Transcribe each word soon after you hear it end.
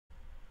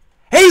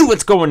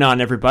What's going on,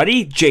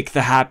 everybody? Jake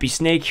the Happy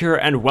Snake here,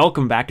 and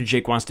welcome back to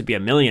Jake Wants to Be a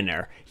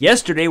Millionaire.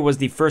 Yesterday was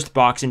the first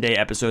Boxing Day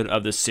episode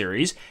of this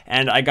series,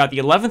 and I got the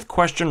 11th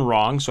question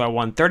wrong, so I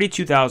won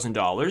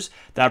 $32,000.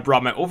 That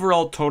brought my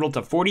overall total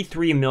to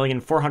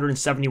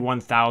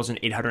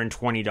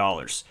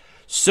 $43,471,820.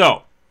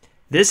 So,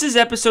 this is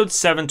episode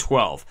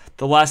 712.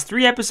 The last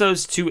three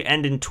episodes to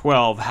end in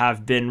 12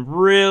 have been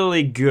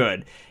really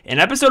good. In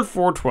episode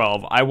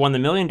 412, I won the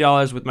 $1 million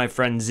with my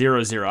friend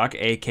Zero Xerox,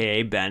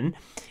 aka Ben.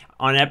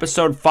 On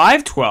episode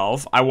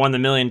 512, I won the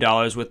 $1 million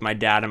with my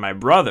dad and my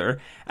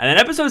brother. And then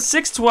episode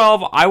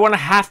 612, I won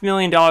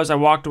 $500,000. I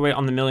walked away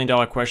on the $1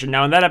 million question.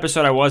 Now, in that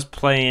episode, I was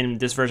playing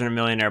this version of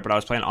Millionaire, but I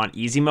was playing on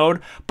easy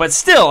mode. But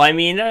still, I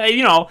mean,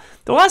 the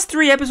last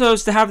three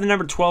episodes to have the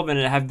number 12 in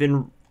it have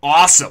been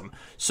awesome.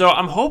 So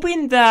I'm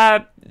hoping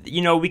that,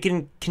 we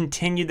can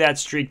continue that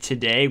streak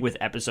today with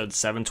episode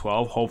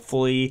 712.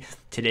 Hopefully,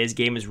 today's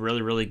game is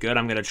really, really good.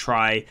 I'm going to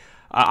try...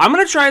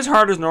 as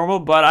hard as normal,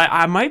 but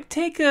I might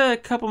take a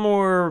couple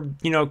more,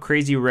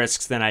 crazy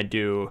risks than I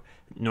do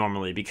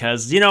normally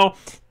because,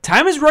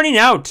 time is running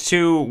out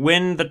to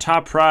win the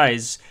top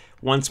prize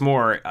once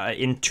more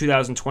in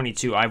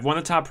 2022. I've won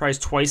the top prize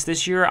twice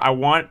this year. I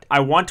want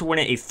to win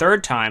it a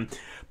third time,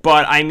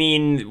 but I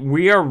mean,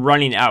 we are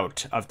running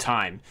out of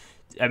time.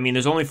 I mean,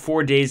 there's only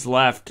 4 days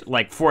left,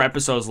 like 4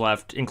 episodes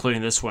left,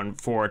 including this one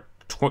for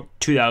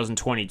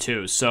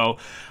 2022. So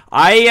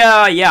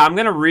I'm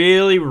gonna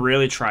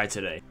really try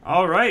today.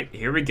 All right,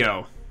 here we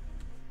go.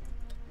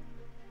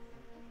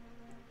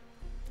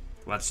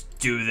 Let's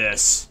do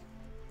this.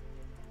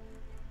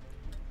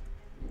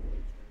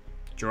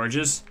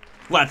 Georges,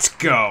 let's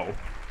go.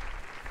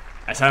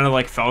 I sounded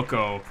like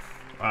Falco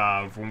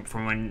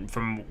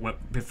from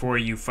before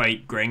you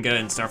fight Grenga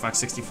in Star Fox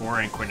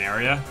 64 and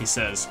Quinaria. He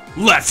says,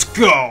 "Let's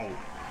go."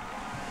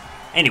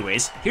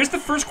 Anyways, here's the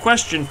first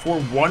question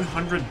for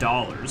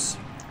 $100.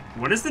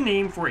 What is the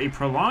name for a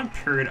prolonged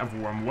period of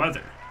warm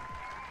weather?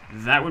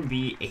 That would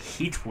be a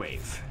heat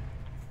wave.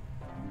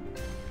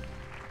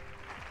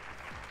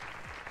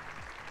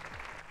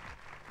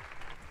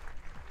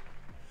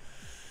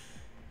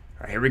 All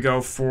right, here we go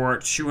for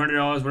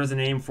 $200. What is the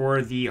name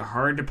for the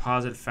hard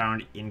deposit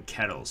found in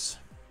kettles?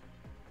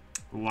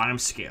 Lime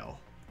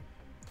scale.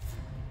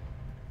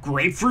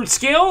 Grapefruit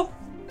scale?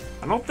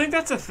 I don't think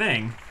that's a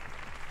thing.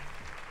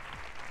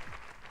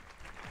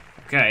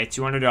 Okay,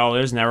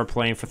 $200. Now we're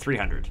playing for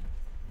 $300.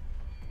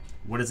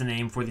 What is the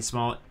name for the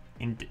small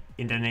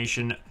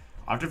indentation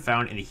often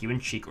found in the human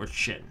cheek or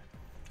chin?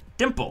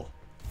 Dimple.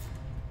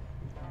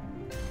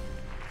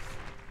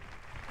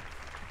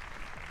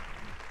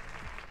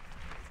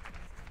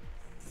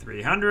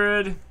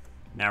 $300.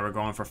 Now we're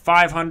going for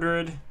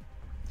 $500.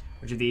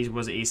 Which of these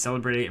was a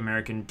celebrated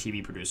American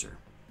TV producer?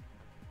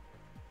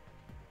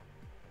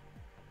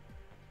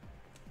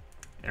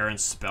 Aaron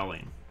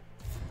Spelling.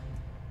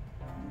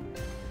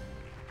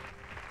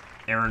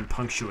 Aaron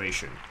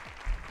Punctuation.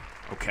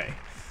 Okay.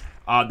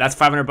 That's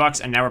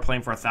 $500, and now we're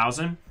playing for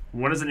 $1,000.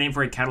 What is the name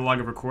for a catalog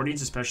of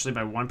recordings, especially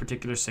by one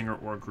particular singer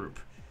or group?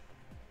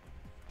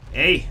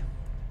 A.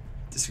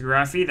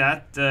 Discography,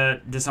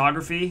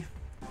 discography,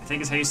 I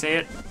think is how you say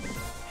it.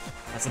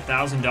 That's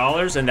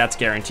 $1,000, and that's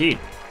guaranteed.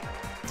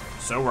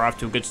 So we're off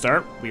to a good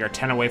start. We are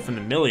 10 away from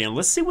the million.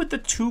 Let's see what the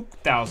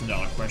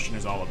 $2,000 question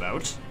is all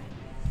about.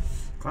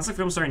 Classic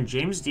film starring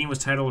James Dean was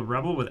titled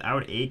Rebel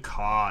Without a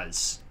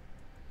Cause.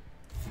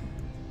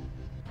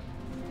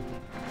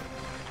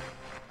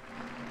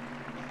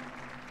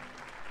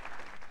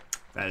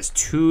 That is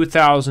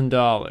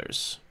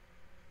 $2,000.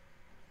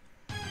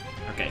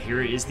 Okay,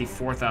 here is the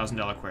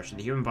 $4,000 question.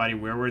 The human body,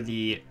 where would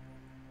the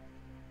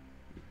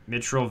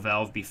mitral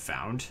valve be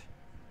found?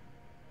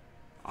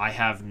 I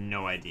have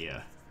no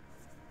idea.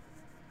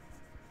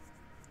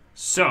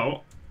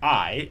 So,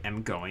 I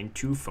am going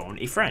to phone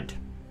a friend.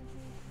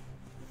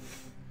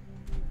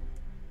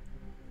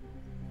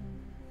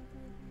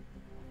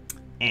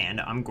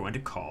 And I'm going to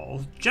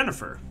call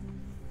Jennifer.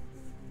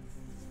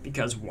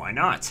 Because why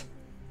not?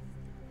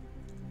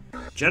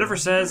 Jennifer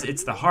says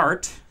it's the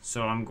heart,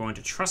 so I'm going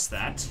to trust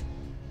that.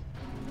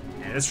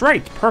 And it's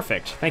right.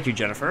 Perfect. Thank you,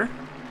 Jennifer.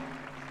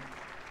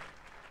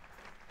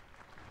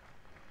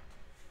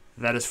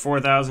 That is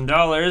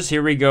 $4,000.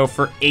 Here we go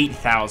for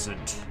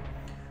 $8,000.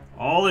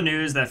 All the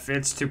news that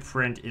fits to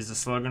print is the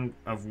slogan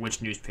of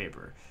which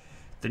newspaper?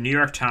 The New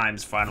York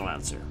Times. Final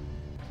answer.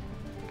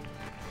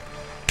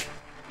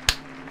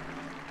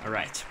 All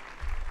right.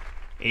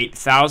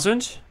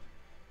 8,000.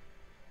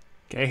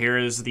 Okay, here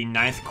is the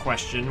 9th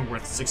question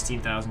worth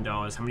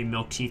 $16,000. How many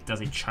milk teeth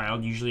does a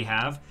child usually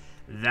have?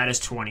 That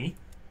is 20.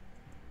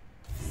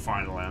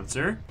 Final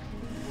answer.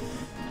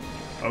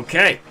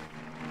 Okay.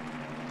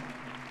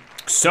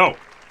 So,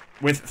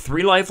 with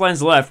 3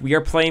 lifelines left, we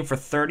are playing for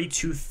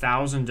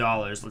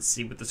 $32,000. Let's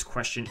see what this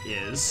question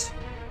is.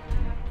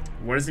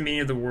 What is the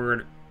meaning of the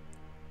word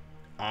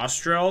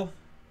austral?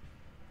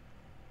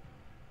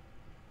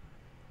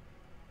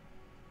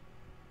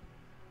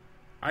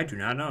 I do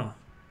not know.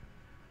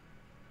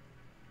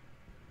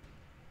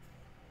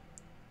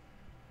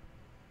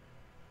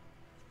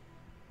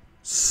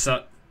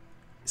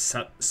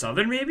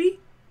 Southern, maybe?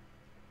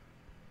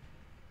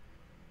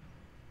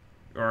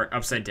 Or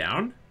Upside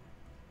Down?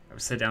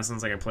 Upside Down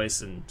sounds like a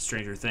place in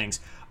Stranger Things.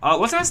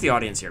 Let's ask the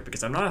audience here,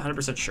 because I'm not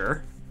 100%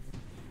 sure.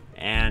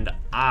 And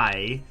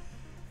I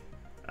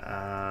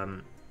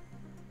don't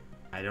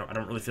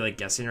really feel like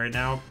guessing right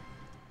now.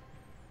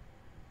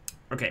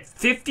 Okay,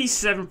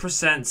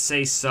 57%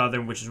 say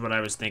Southern, which is what I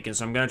was thinking,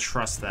 so I'm gonna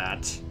trust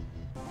that.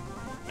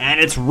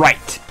 And it's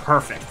right.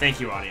 Perfect. Thank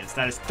you, audience.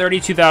 That is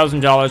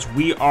 $32,000.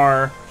 We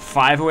are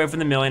 5 away from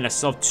the million. I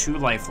still have 2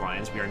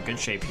 lifelines. We are in good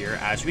shape here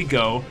as we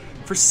go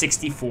for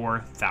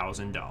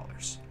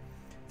 $64,000.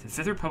 The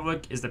Fifth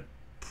Republic is the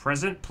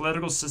present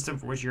political system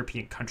for which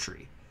European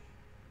country?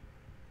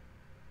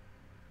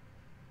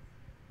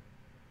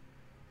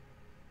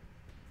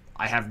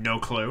 I have no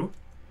clue,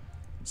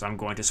 so I'm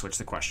going to switch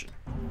the question.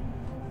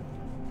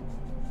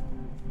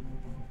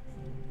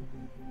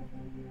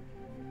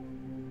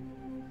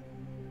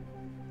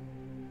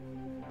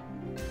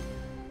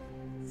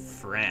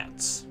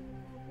 France.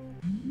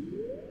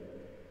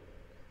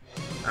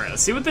 All right,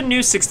 let's see what the new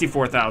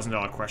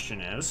 $64,000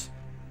 question is.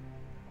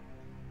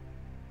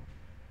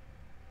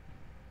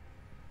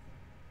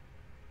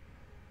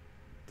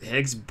 The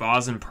Higgs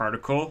boson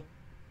particle.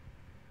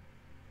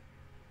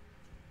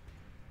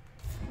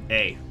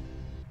 A.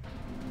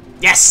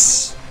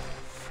 Yes!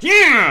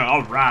 Yeah!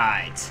 All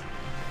right.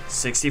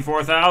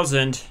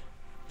 64,000.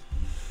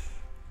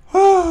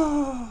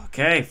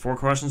 Okay, 4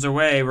 questions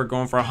away. We're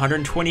going for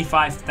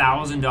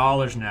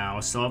 $125,000 now.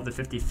 Still have the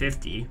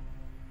 50-50.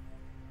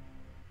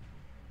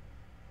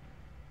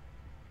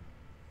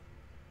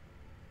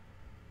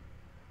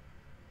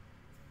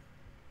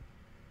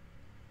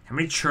 How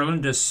many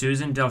children does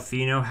Susan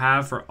Delfino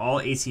have for all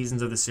 8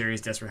 seasons of the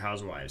series Desperate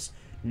Housewives?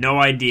 No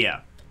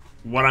idea.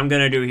 What I'm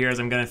going to do here is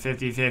I'm going to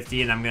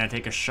 50-50 and I'm going to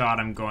take a shot.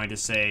 I'm going to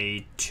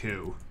say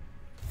 2.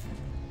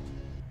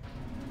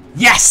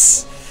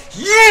 Yes!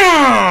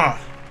 Yeah!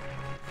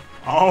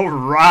 All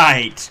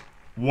right.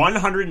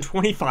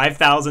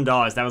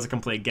 $125,000. That was a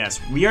complete guess.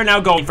 We are now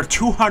going for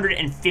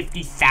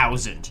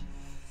 $250,000.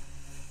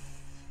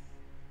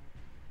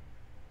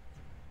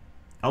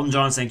 Elton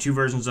John sang 2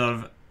 versions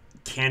of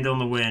Candle in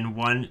the Wind,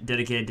 one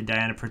dedicated to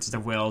Diana, Princess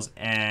of Wales,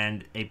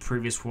 and a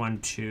previous one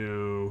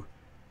to...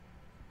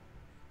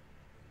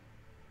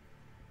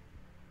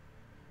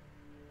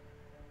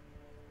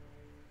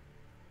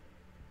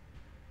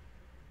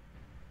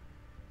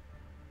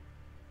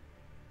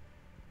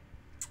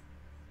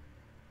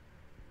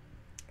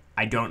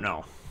 I don't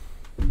know.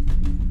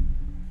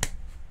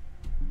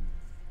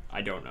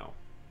 I don't know.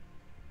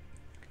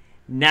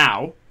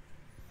 Now,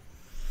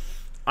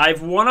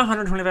 I've won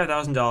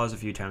 $125,000 a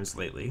few times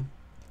lately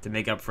to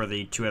make up for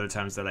the 2 other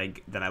times that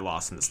I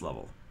lost in this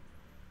level.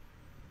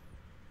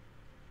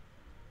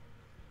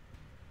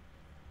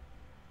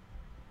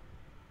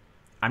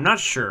 I'm not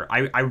sure.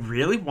 I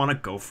really want to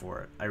go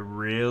for it. I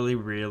really,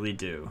 really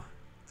do.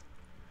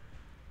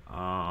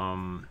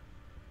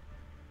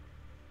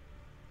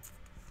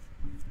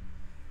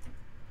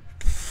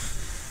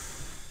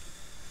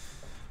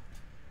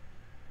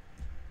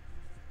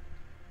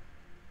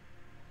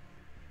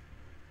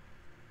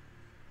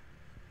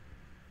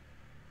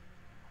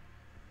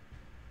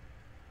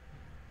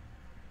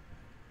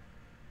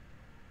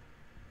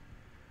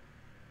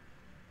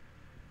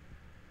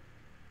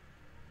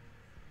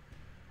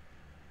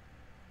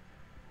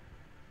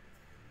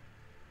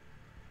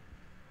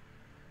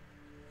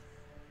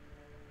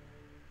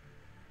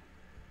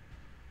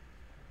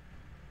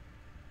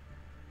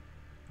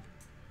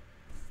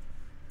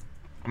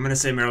 I'm gonna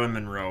say Marilyn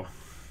Monroe.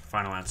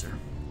 Final answer.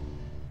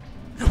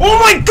 Oh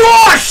my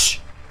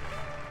gosh!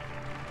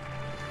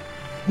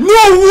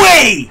 No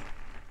way!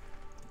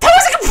 That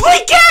was a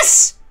complete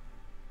guess!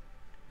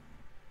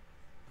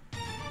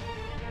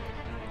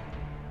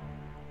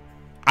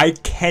 I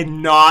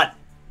cannot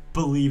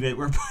believe it.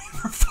 We're playing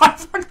for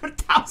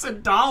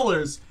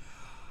 $500,000.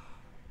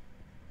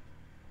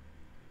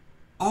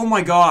 Oh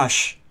my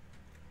gosh.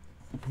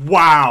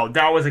 Wow,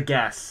 that was a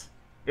guess.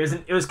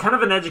 It was kind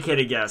of an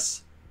educated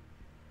guess.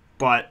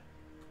 But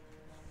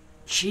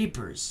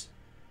cheapers.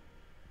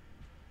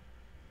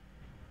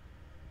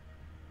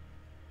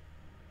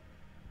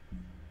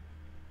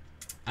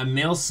 A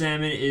male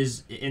salmon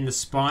is in the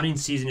spawning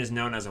season is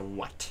known as a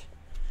what?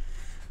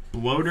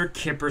 Bloater,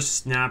 kipper,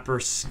 snapper,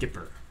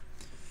 skipper.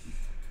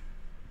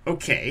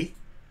 Okay.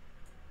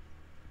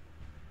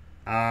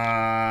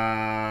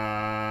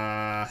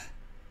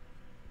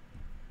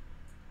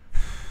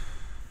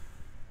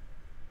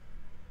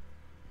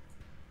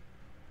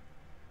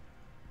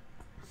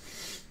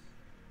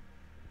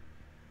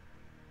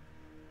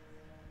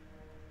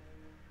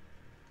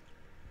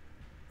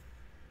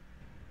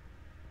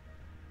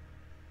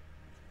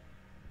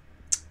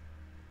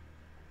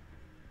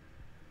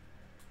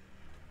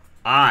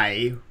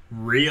 I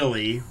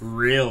really,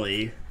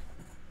 really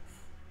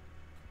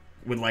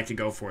would like to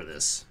go for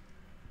this.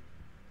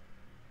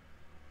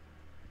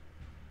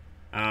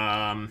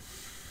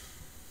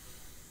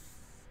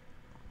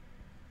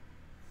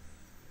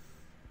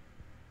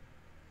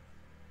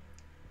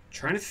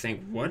 Trying to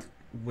think, what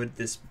would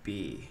this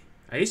be?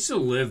 I used to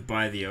live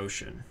by the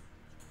ocean.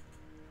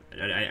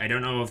 I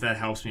don't know if that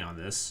helps me on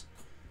this.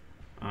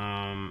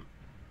 I'm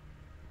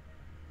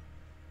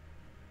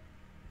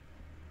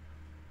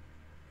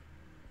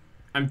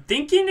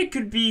thinking it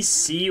could be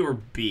C or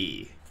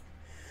B.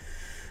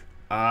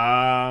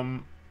 I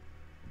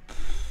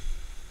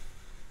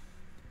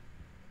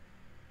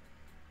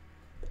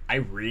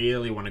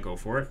really want to go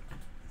for it.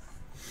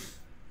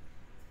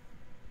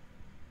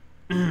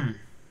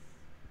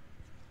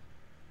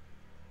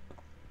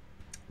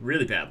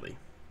 Really badly.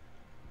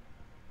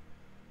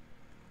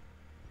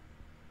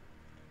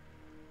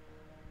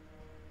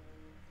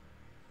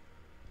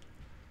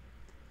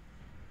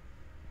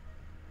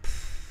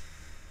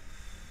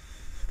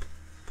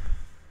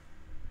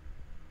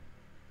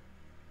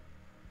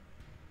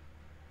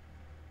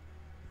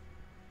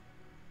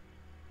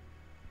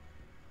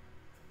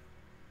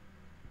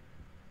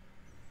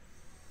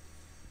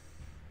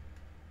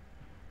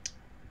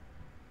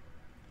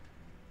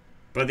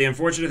 But the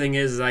unfortunate thing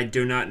is I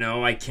do not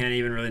know. I can't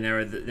even really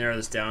narrow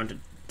this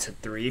down to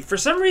 3. For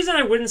some reason,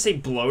 I wouldn't say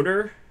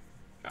bloater.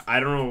 I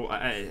don't know.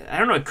 I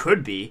don't know. It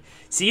could be.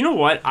 See, you know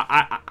what?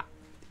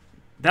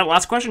 That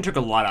last question took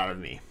a lot out of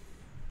me.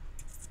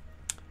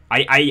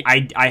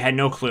 I had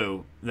no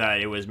clue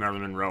that it was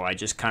Marilyn Monroe. I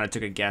just kind of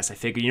took a guess. I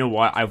figured, you know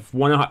what? I've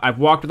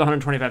walked with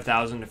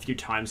 125,000 a few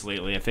times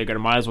lately. I figured I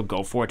might as well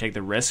go for it, take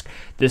the risk.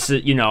 This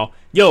is, you know,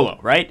 YOLO,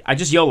 right? I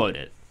just YOLO'd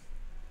it.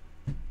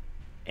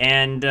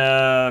 And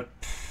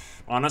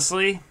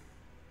honestly,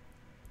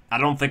 I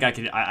don't think I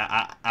can.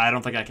 I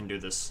don't think I can do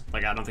this.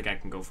 Like, I don't think I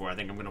can go for it. I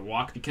think I'm gonna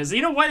walk because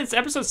you know what? It's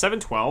episode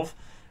 712.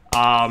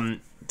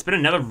 It's been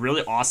another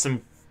really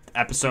awesome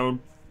episode.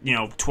 You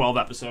know, 12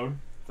 episode.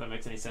 If that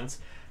makes any sense.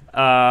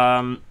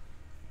 I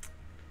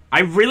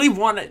really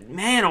want to,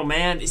 man. Oh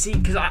man, see,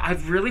 because I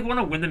really want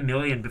to win the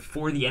million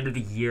before the end of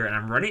the year, and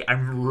I'm running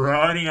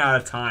out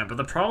of time. But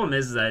the problem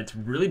is that it's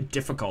really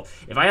difficult.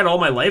 If I had all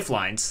my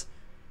lifelines.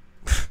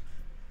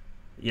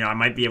 You know, I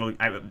might be able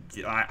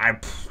to, I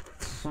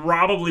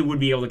probably would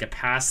be able to get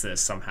past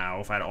this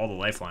somehow if I had all the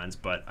lifelines,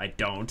 but I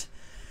don't.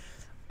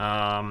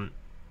 I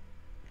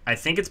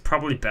think it's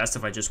probably best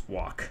if I just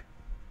walk.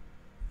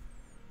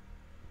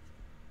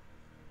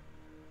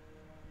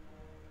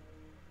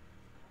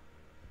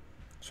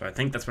 So I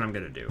think that's what I'm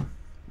going to do.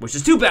 Which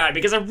is too bad,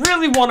 because I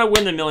really want to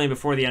win the million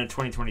before the end of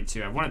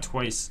 2022. I've won it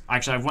twice.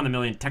 Actually, I've won the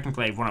million.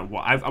 Technically, I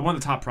won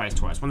the top prize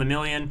twice. I won the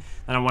million,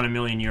 then I won €1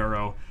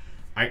 million.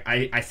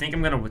 I think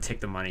I'm gonna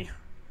take the money.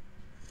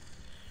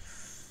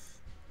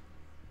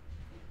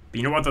 But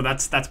you know what though?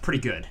 That's pretty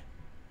good.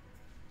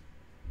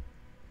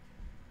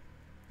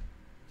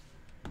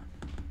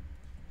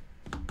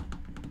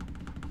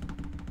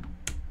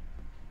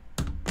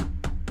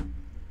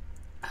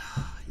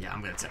 Yeah,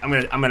 I'm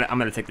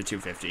gonna take the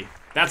 250.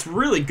 That's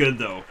really good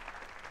though.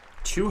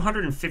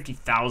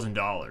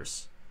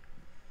 $250,000.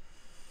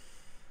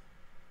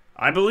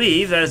 I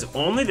believe that is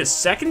only the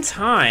second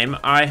time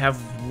I have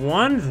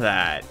won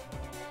that.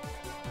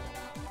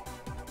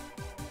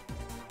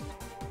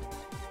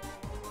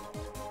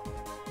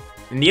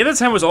 And the other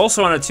time was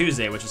also on a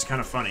Tuesday, which is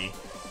kind of funny.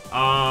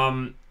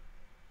 I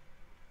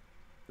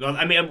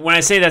mean, when I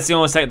say that's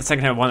the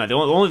second time I won that,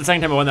 only the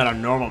second time I won that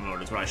on normal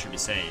mode is what I should be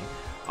saying.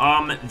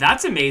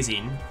 That's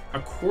amazing.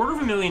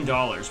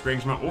 $250,000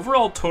 brings my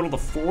overall total to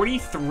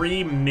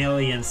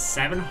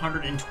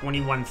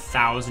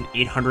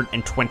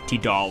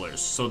 $43,721,820.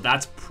 So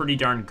that's pretty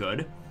darn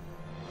good.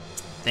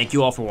 Thank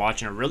you all for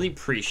watching. I really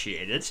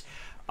appreciate it.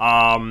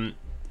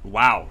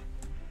 Wow.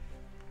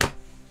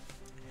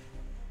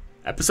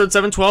 Episode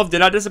 712 did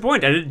not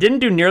disappoint. It didn't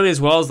do nearly as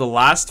well as the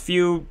last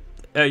few,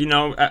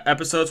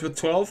 episodes with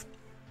 12.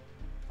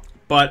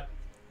 But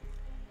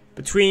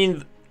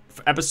between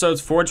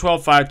episodes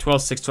 412,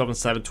 512, 612, and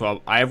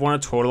 712, I have won a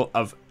total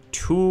of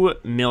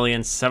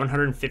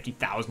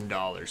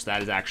 $2,750,000.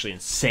 That is actually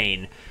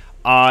insane.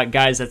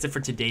 Guys, that's it for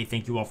today.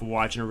 Thank you all for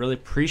watching. I really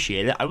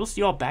appreciate it. I will see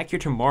you all back here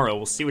tomorrow.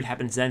 We'll see what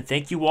happens then.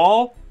 Thank you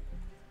all,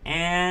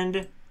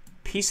 and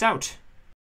peace out.